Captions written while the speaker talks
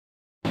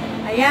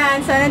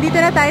Ayan, so nandito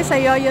na tayo sa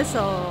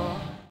Yoyoso.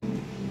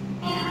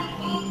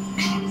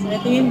 So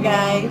ito yun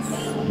guys.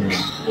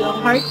 Yung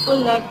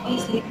Heartful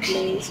Lip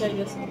Glaze,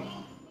 Yoyoso.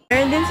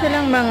 Meron din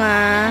silang mga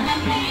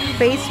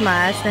face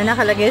mask na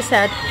nakalagay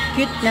sa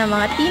cute na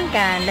mga tin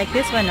can. Like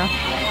this one, no?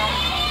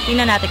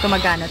 Tingnan natin kung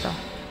magkano to.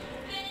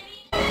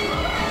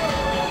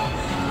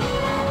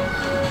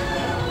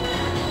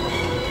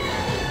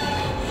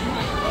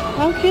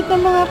 Ang cute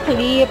ng mga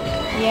clip.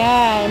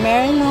 Yan.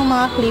 Meron ng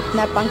mga clip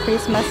na pang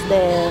Christmas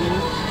din.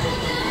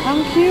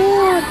 Ang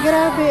cute.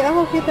 Grabe.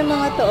 Ang cute ng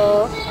mga to,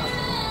 oh.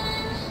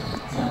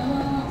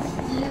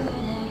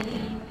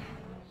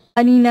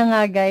 Kanina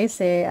nga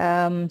guys,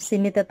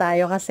 sinita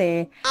tayo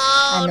kasi,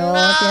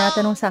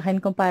 tinatanong sa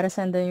akin kung para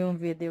saan daw yung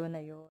video na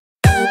yun.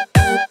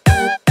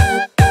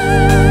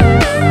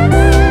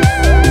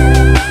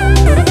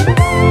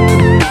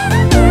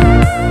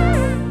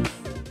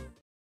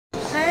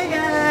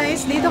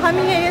 Dito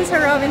kami ngayon sa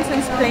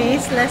Robinson's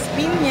Place, Las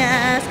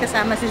Piñas,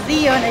 kasama si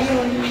Zion.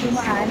 Ayun,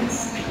 dumaan.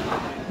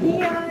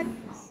 Zion.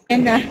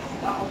 And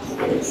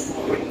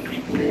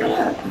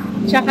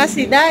tsaka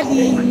si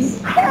Daddy.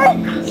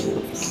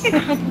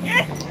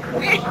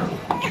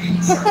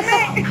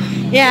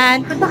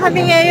 Yan, punta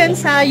kami ngayon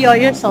sa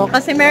Yoyoso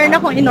kasi meron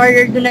akong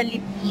in-order doon na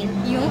lip tint.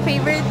 Yung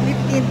favorite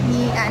lip tint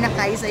ni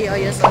Anakay sa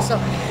Yoyoso. So,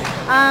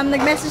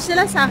 nag-message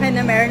sila sa akin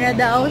na meron na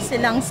daw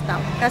silang stock.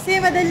 Kasi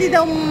madali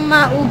daw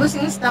maubos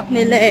yung stock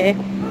nila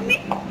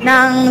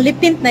ng lip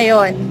tint na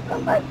yon.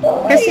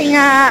 Kasi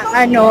nga,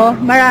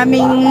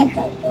 maraming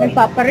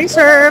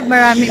nagpapa-reserve,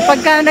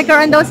 pagka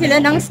nagkaroon daw sila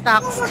ng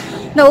stocks,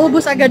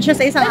 naubos agad siya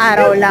sa isang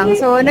araw lang.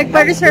 So,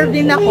 nagpa-reserve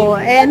din ako,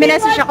 and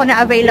minessage ako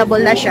na available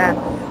na siya.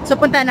 So,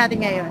 punta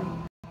natin ngayon.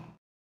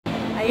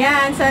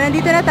 Ayan, so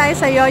nandito na tayo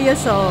sa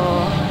Yoyoso.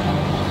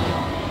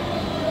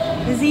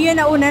 Ziyo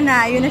na una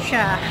na, yun na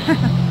siya.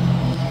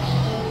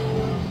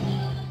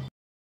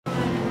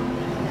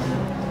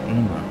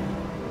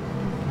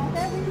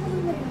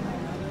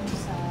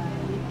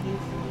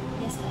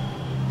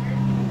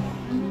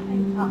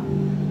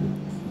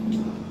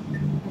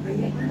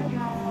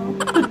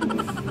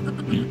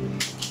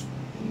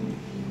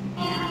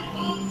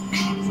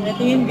 So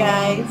ito yun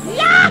guys.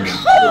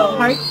 Yung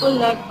Heartful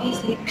Lip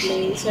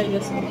Glaze.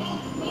 Yoyoso.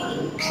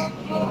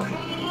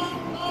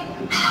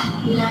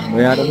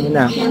 Bayaran mo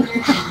na.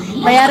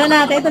 Bayaran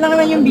natin. Ito lang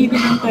naman yung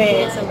bibilin ko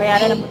So,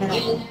 bayaran na muna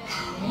natin.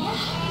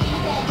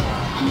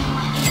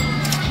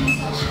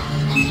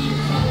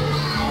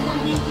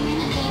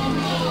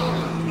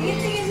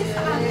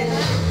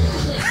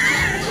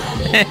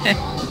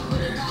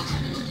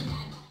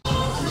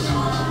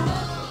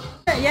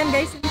 Yan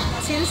guys.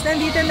 Since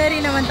nandito na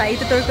rin naman tayo,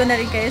 itutur ko na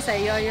rin kayo sa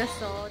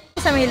Yoyoso.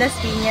 Sa may Las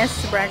Piñas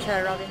branch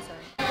sa Robinson.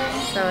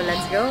 So,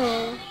 let's go!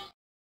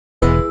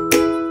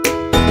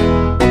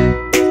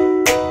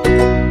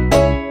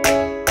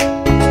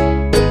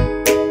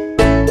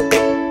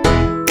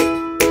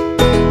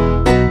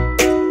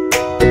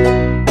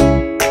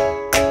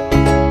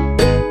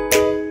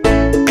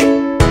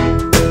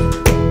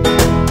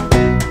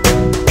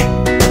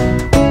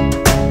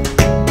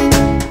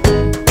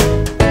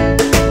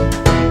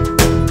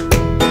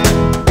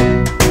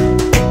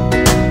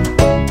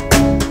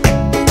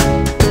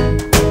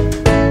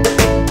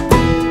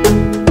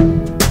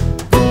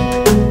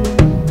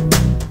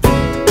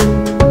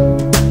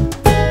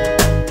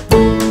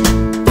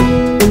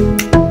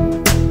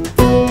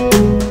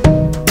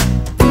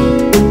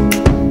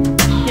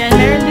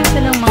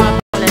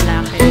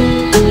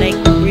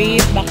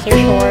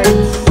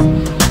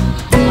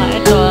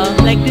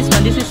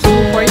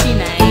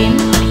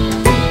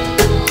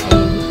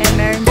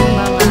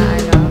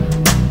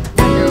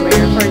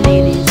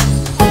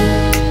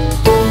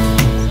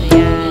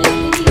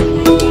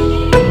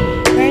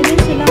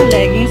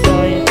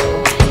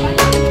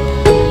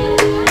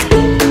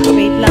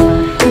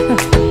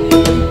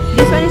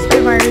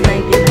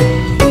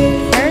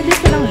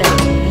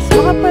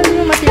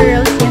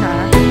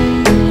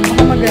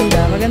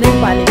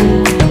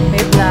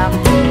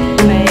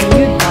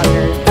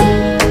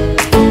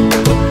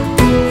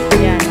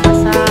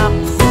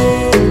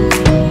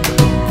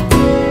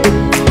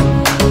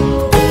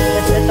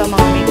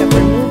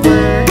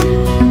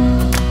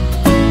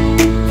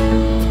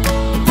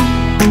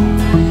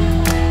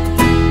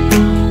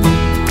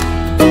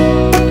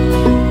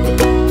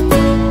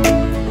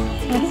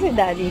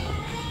 Daddy.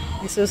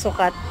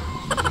 Isusukat.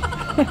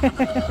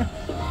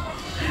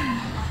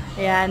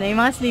 Ayan, may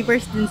mga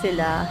sleepers din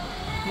sila.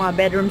 Mga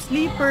bedroom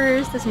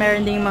sleepers. Tapos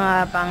meron din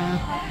mga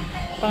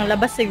pang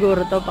labas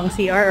siguro to. Pang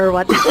CR or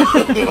what.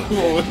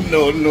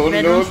 No.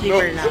 Bedroom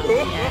sleeper lang.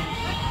 Ayan.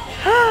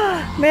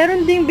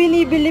 Meron ding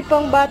binibili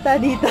pang bata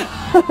dito.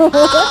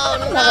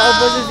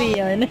 Nakaupo si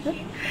Zion.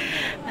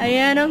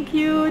 Ayan, ang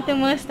cute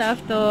yung mga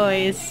stuffed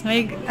toys.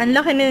 Ang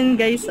laki nila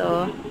guys,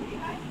 oh.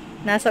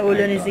 Nasa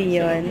ulo ni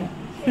Zion.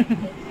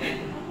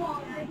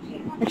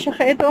 At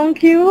saka ito, ang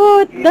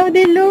cute.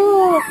 Daddy,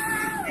 look.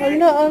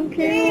 Hala, ang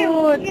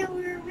cute.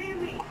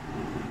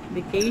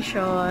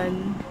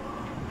 Vacation.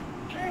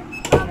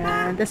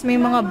 Ayan. Yan. Tapos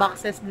may mga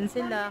boxes din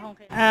sila.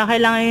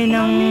 Kailangan yun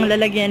ng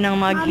lalagyan ng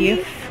mga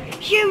gift.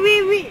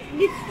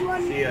 This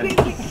one is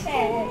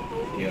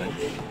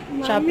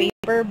Tsaka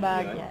paper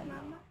bag. Yan.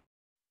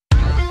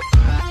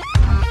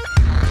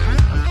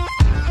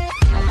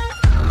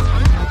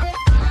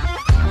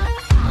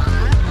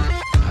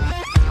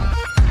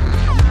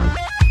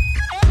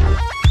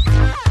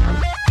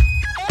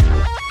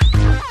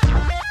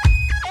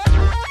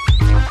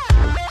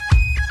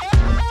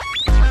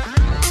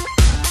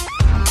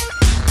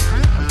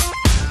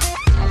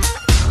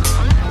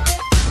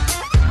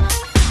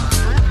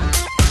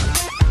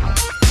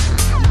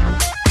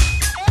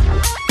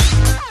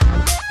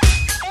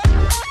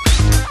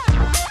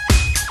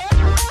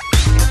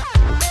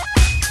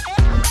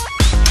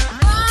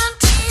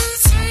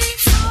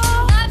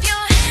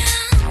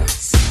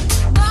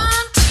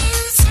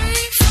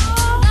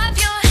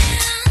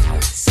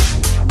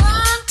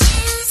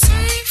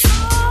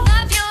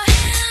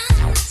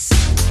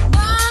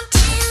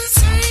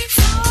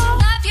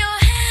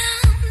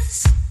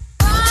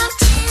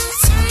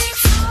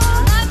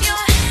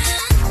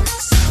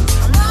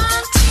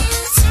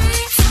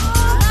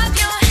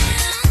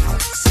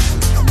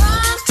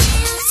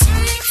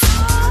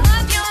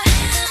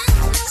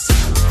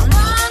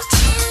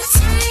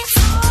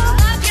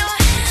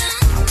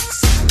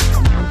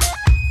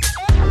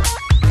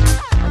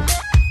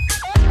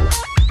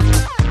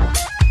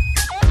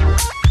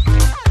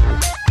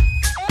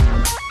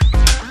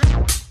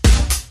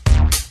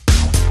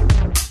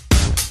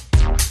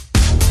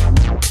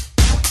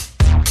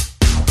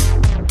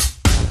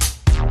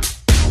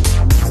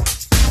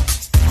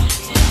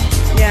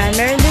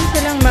 Meron din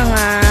silang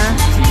mga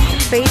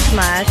face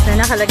mask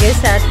na nakalagay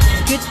sa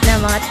cute na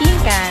mga tin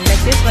can.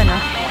 Like this one, oh.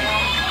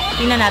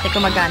 Tingnan natin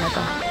kung magkano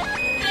to.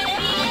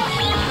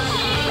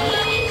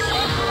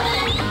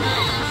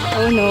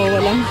 Oh no,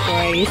 walang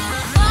price.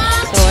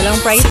 So, walang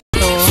price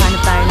to.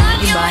 Hanap tayo ng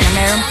iba na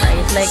merong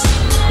price. Like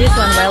this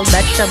one, wild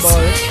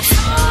vegetables.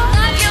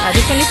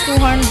 This one is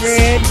 $249.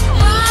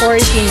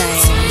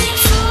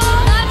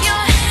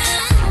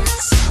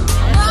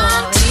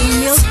 Ito, yung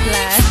milk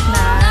glass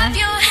na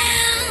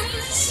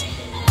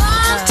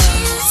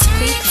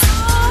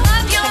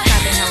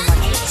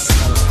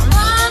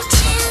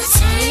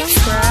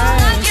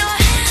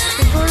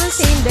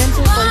then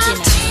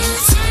 249.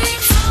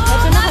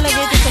 Ito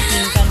nakalagay ito sa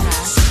tin can, ha.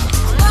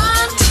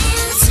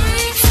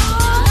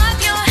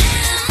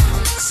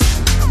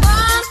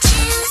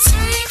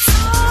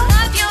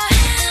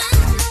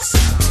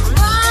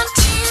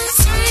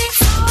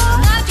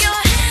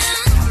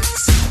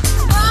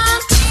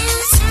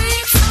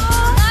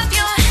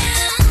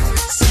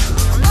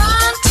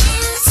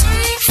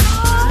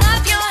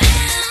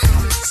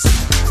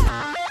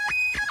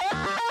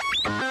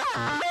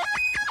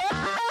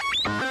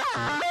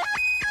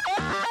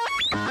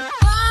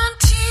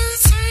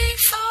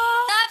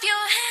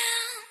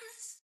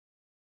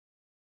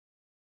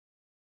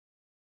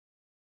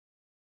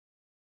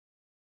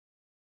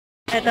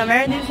 Ito,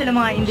 meron din sila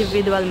mga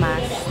individual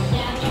mask.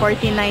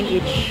 49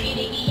 each.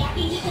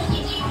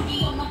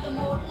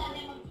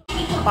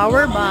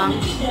 Power bank.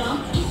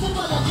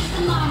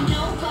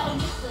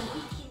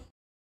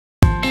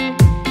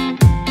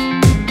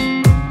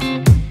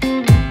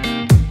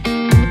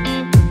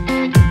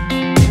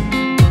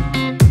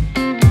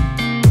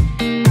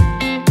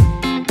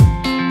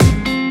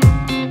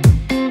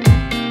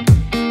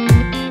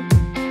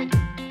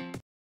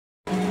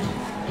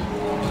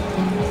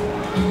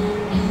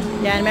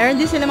 Yan, meron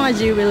din sila mga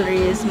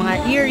jewelries, mga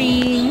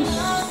earrings,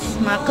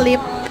 mga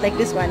clip, like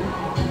this one.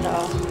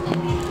 Ito.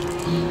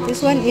 This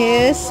one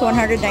is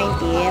 119.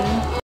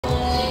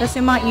 Tapos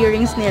yung mga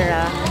earrings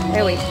nila.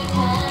 Wait.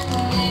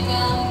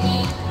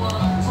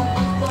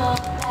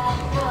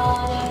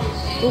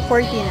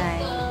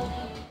 $249.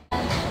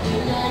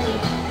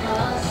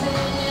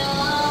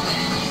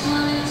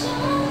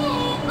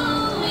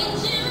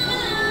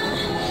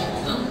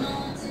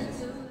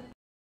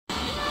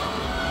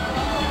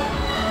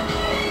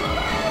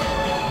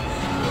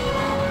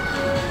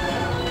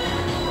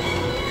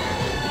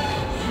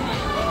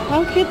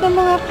 Ang cute ng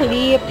mga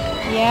clip.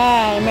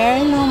 Yan.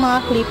 Meron ng mga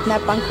clip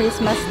na pang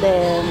Christmas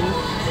din.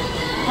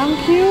 Ang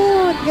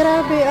cute.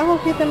 Grabe.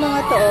 Ang cute ng mga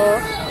to, oh.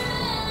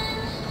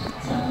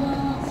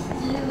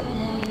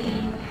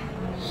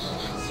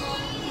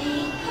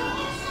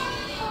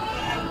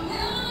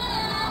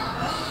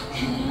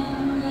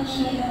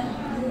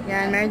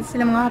 Yan. Meron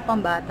silang mga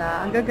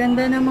pambata. Ang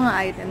gaganda ng mga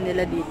item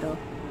nila dito.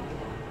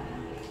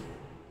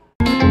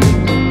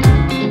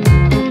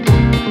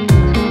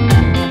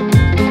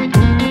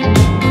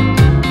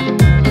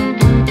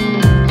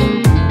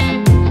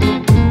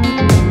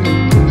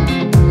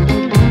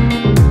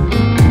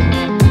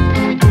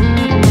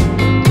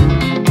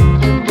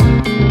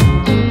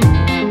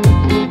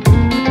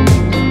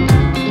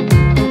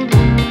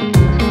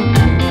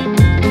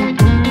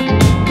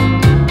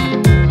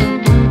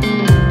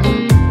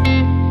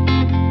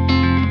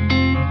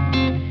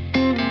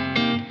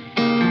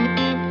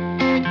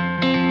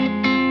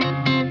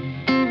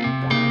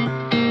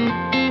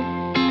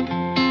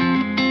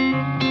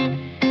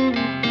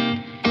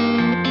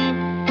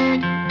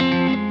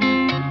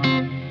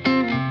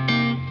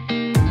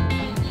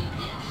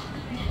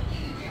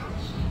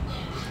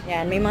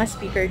 Ayan, may mga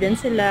speaker din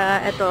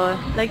sila. Ito,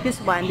 like this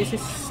one. This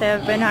is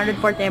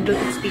 740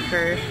 Bluetooth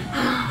speaker.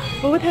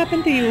 Oh, what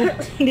happened to you?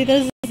 Hindi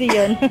na si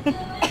yun.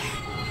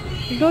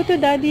 Go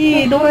to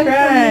daddy. Don't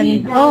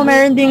run. Oh,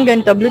 meron din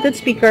ganito. Bluetooth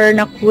speaker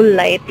na cool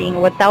lighting.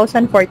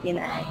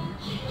 1,049.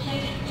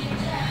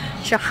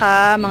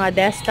 Tsaka, mga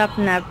desktop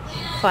na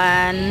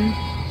fan.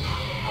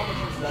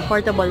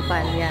 Portable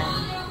fan. Yan.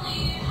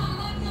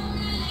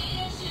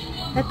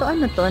 Ito,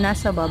 ano to?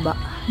 Nasa baba.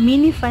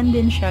 Mini fan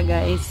din siya,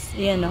 guys.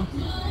 Ayan, o.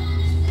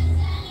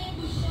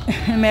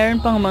 Meron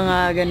pang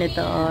mga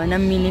ganito, oh, na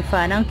mini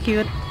fan. Ang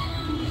cute.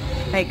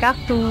 May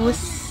cactus.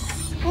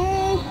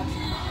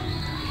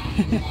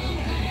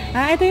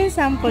 Ito yung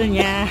sample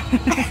niya.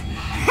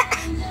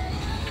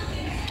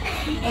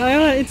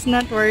 Oh, it's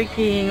not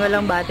working.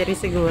 Walang battery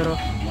siguro.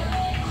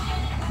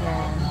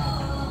 Yan.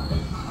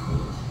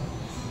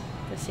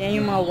 Tapos yan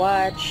yung mga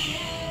watch.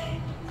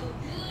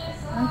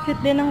 Ang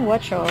cute din ng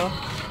watch, oh.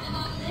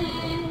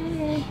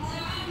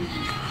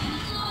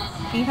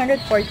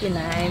 349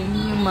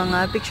 yung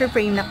mga picture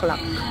frame na clock.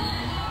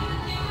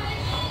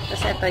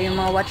 Tapos ito yung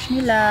mga watch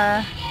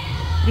nila.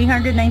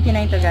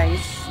 399 to,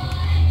 guys.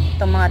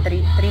 Itong mga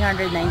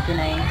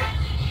 399.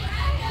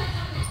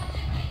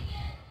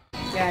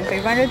 Yan,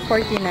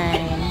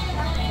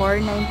 549.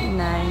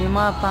 499. Yung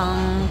mga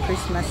pang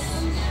Christmas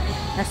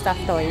na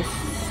stuffed toys.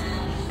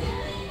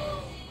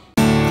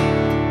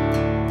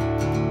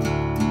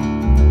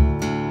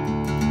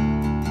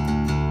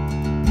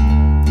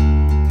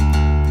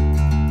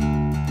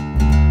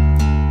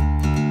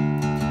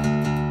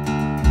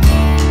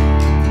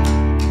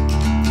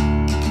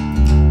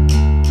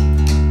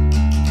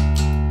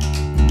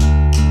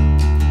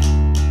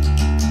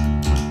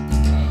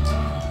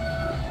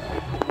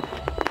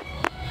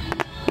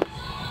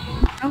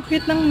 Ang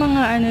cute ng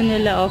mga ano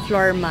nila, oh,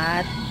 floor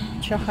mat.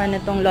 Tsaka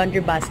nitong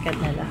laundry basket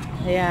nila.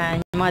 Ayan,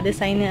 yung mga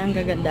design nila ang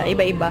gaganda.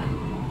 Iba-iba.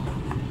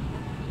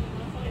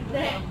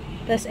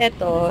 Tapos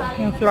ito,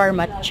 yung floor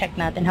mat. Check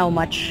natin how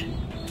much.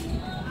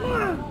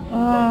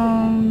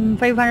 549.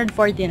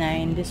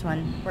 This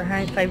one.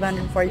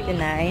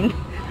 549.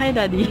 Hi,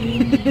 Daddy.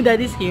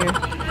 Daddy's here.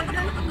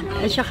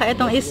 At saka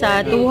itong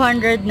isa,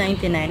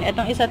 299.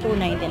 Itong isa,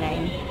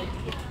 299.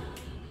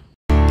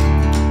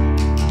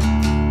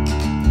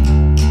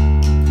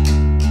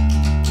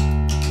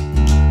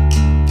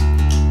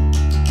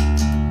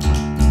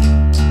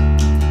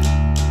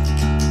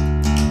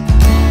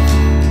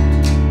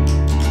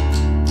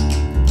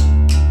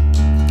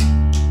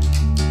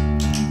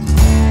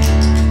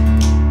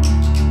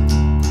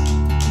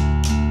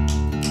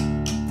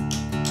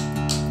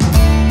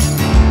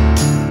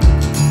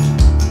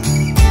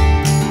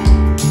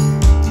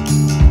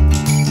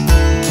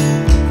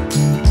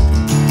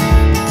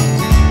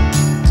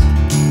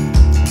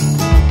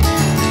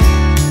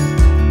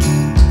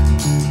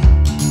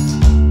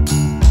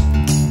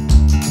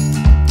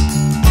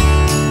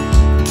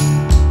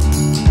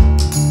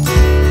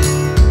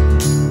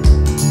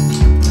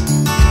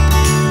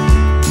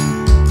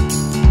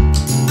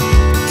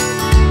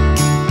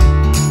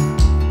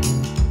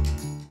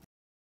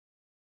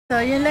 So,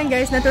 yun lang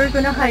guys. Natour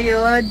ko na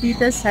kayo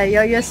dito sa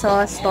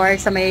Yoyoso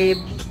store sa may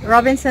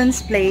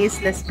Robinson's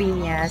Place, Las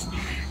Piñas.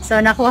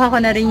 So, nakuha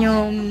ko na rin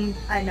yung,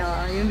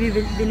 yung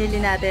binili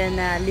natin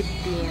na lip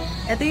tint.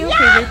 Ito yung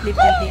favorite lip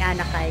tint ni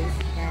Anakay.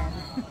 Yan.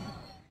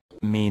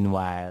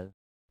 Meanwhile.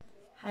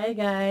 Hi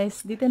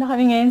guys! Dito na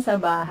kami ngayon sa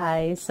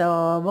bahay. So,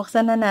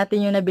 buksan na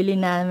natin yung nabili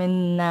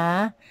namin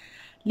na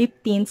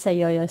lip tint sa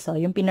Yoyoso.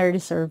 Yung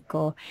pina-reserve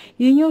ko.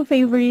 Yun yung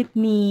favorite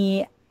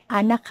ni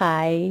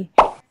Anakay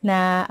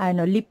na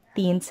lip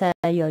tint sa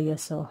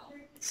Yoyoso.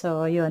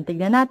 So, yun.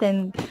 Tignan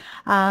natin.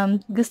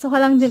 Gusto ko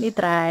lang din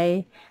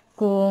itry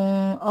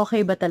kung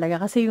okay ba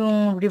talaga. Kasi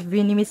yung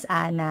review ni Miss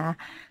Ana,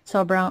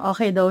 sobrang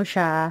okay daw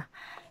siya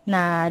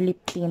na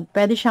lip tint.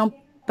 Pwede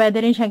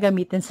rin siyang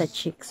gamitin sa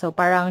cheek. So,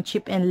 parang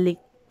cheap and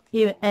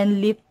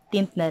lip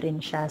tint na rin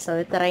siya. So,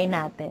 try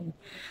natin.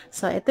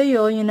 So, ito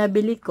yung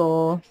nabili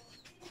ko.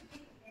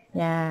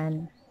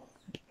 Yan.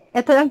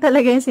 Ito lang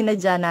talaga yung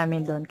sinadya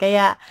namin doon.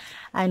 Kaya,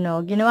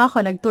 ginawa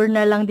ko, nag-tour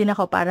na lang din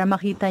ako para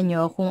makita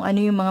nyo kung ano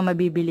yung mga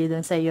mabibili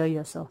doon sa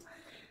Yoyoso.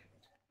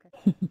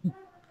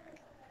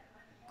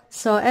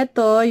 So,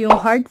 ito, yung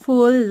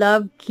Heartful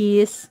Love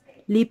Kiss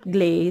Lip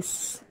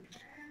Glaze.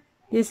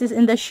 This is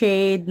in the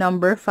shade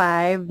number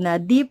 5 na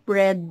Deep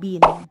Red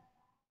Bean.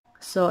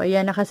 So,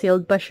 ayan,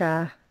 naka-sealed pa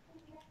siya.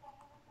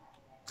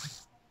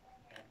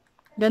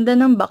 Ganda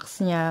ng box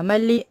niya.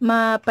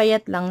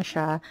 Mapayat lang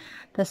siya.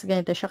 Tapos,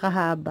 ganito siya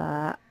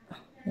kahaba.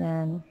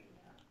 Ayan.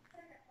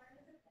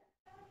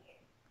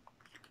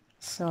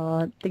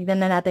 So, tignan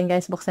na natin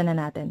guys. Buksan na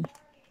natin.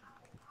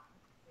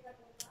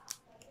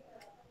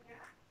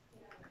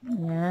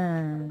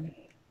 Ayan.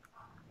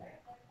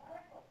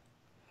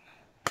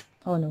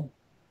 Oh no.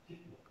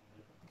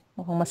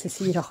 Mukhang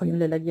masisira ko yung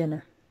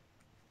lalagyan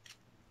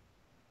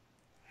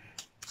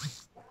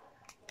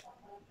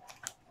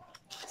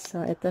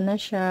So, ito na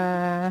siya.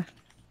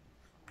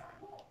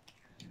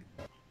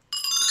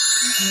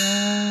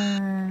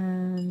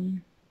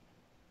 Ayan.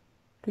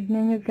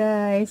 Tignan nyo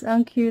guys,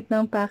 ang cute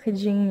ng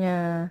packaging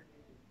niya.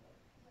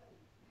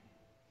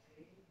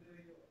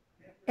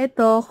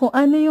 Ito, kung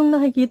ano yung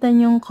nakikita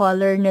nyong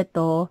color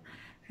nito,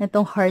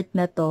 itong heart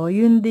na to,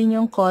 yun din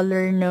yung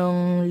color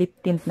ng lip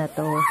tint na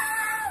to.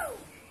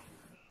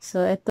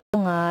 So, ito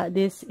nga,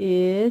 this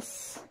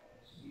is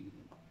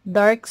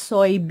dark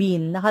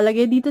soybean.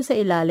 Nakalagay dito sa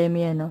ilalim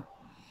yan, no?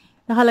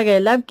 Nakalagay,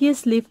 Love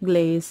Kiss Lip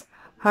Glaze,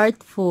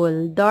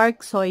 Heartful,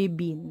 Dark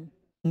Soybean.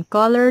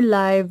 Color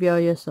Live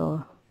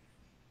Yoyoso.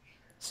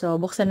 So,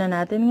 buksan na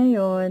natin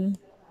ngayon.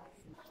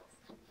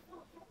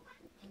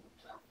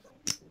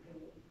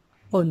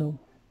 Oh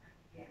no.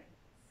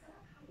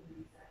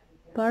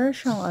 Para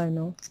siyang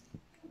ano,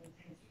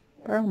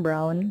 parang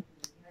brown.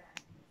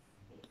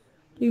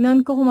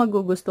 Tingnan ko kung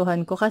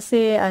magugustuhan ko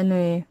kasi ano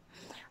eh,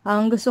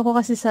 ang gusto ko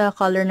kasi sa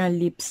color ng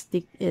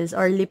lipstick is,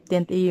 or lip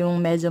tint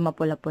yung medyo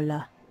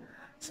mapula-pula.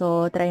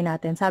 So, try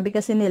natin. Sabi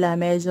kasi nila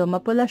medyo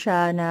mapula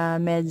siya na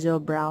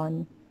medyo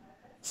brown.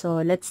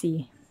 So, let's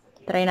see.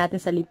 Try natin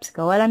sa lips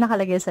ko. Wala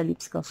nakalagay sa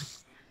lips ko.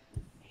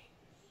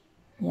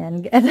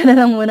 Yan. Ito na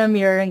lang muna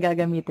mirror ang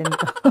gagamitin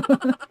ko.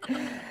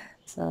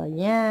 So,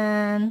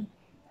 yan.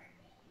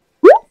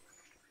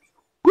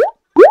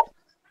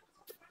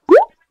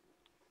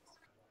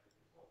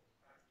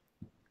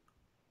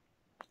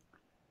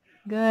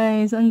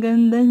 Guys, ang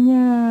ganda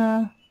niya.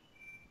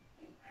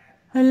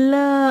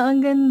 Hala, ang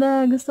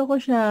ganda. Gusto ko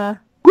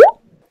siya.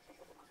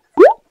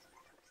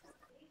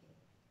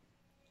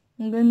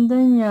 Ang ganda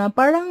niya.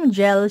 Parang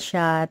gel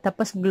siya.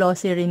 Tapos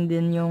glossy rin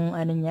din yung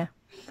ano niya.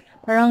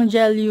 Parang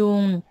gel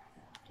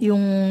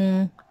yung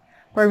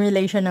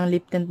formulation ng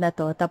lip tint na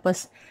to.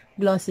 Tapos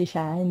glossy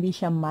siya. Hindi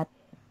siya matte.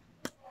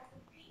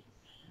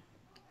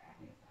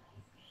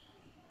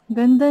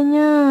 Ganda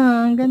niya.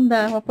 Ang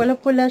ganda.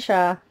 Mapula-pula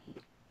siya.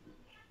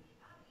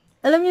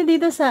 Alam niyo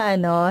dito sa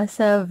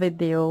sa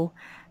video,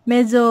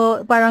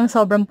 medyo parang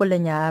sobrang pula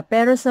niya.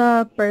 Pero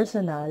sa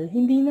personal,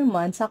 hindi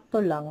naman.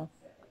 Sakto lang.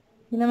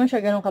 Hindi naman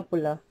siya ganun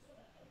kapula.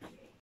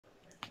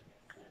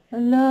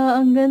 Ala,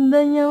 ang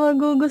ganda niya.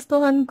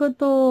 Magugustuhan ko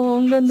to.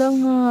 Ang ganda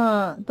nga.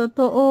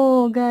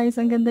 Totoo, guys.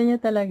 Ang ganda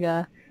niya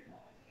talaga.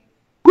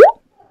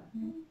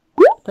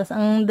 Tapos,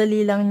 ang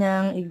dali lang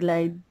niyang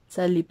i-glide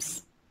sa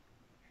lips.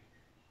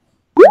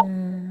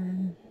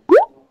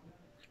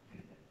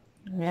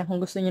 Kaya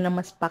kung gusto niyo na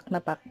mas pack na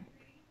pack,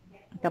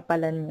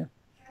 kapalan niyo.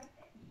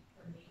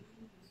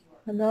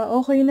 Ala,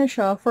 okay na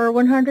siya. For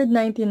 199,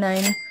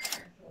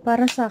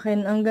 para sa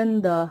akin, ang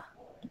ganda.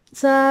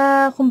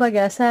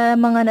 Kumbaga, sa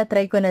mga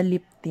na-try ko na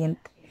lip tint,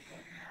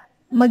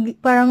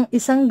 parang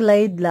isang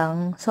glide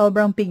lang,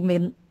 sobrang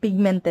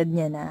pigmented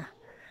niya na.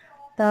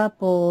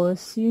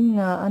 Tapos, yun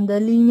nga, ang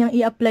dali niyang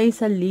i-apply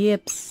sa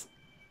lips.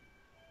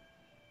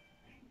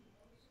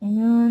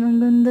 Ayan, ang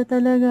ganda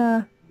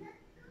talaga.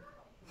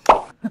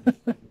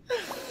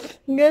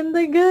 Ang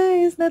ganda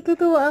guys,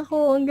 natutuwa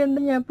ako. Ang ganda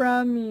niya,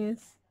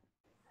 promise.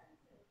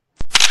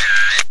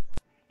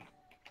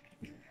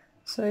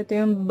 So, ito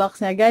yung box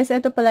niya. Guys,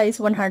 ito pala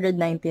is 199.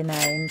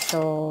 So,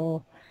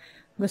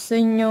 gusto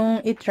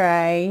nyong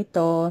i-try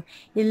to,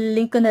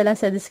 i-link ko na lang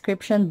sa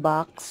description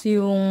box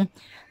yung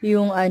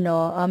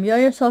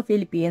Yoyoso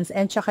Philippines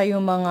and tsaka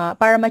yung mga,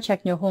 para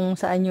ma-check nyo kung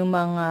saan yung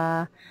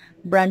mga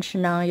branch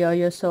ng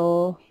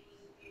Yoyoso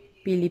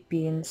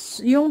Philippines.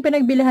 Yung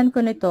pinagbilihan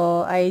ko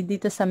nito ay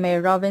dito sa may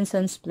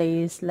Robinson's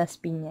Place, Las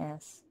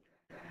Piñas.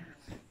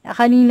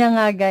 Kanina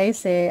nga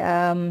guys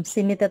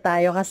sinita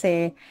tayo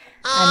kasi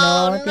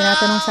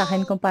tinatanong sa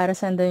akin kung para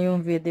saan daw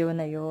yung video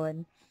na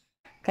yun.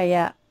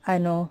 Kaya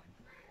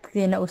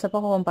tinausap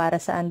ako kung para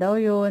saan daw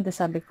yun. Tapos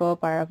sabi ko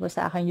para po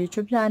sa aking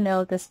YouTube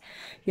channel. Tapos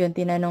yun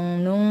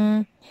tinanong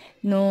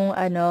nung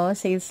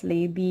sales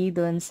lady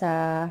doon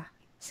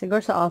siguro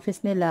sa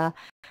office nila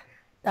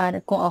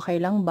kung okay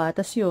lang ba.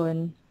 Tapos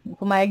yun,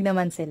 pumayag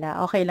naman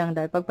sila. Okay lang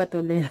daw.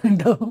 Pagpatuloy lang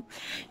daw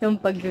yung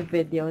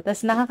pag-video.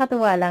 Tapos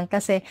nakakatuwa lang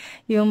kasi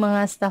yung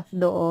mga staff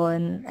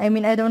doon, I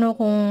mean, I don't know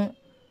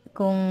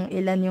kung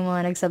ilan yung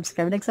mga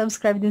nag-subscribe.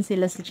 Nag-subscribe din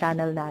sila sa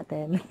channel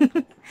natin.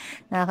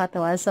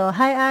 Nakakatuwa. So,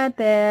 hi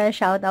ate!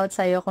 Shout out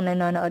sa'yo kung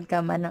nanonood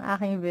ka man ng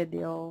aking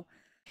video.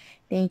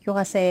 Thank you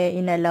kasi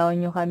inallow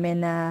nyo kami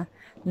na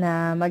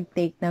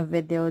mag-take ng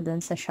video dun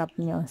sa shop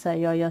nyo, sa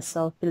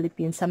Yoyoso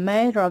Philippines, sa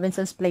may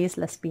Robinson's Place,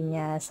 Las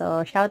Piñas.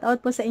 So, shout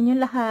out po sa inyong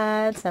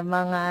lahat, sa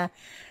mga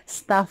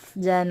staff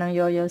dyan ng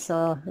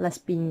Yoyoso Las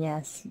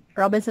Piñas,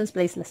 Robinson's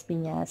Place, Las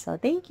Piñas. So,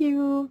 thank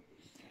you!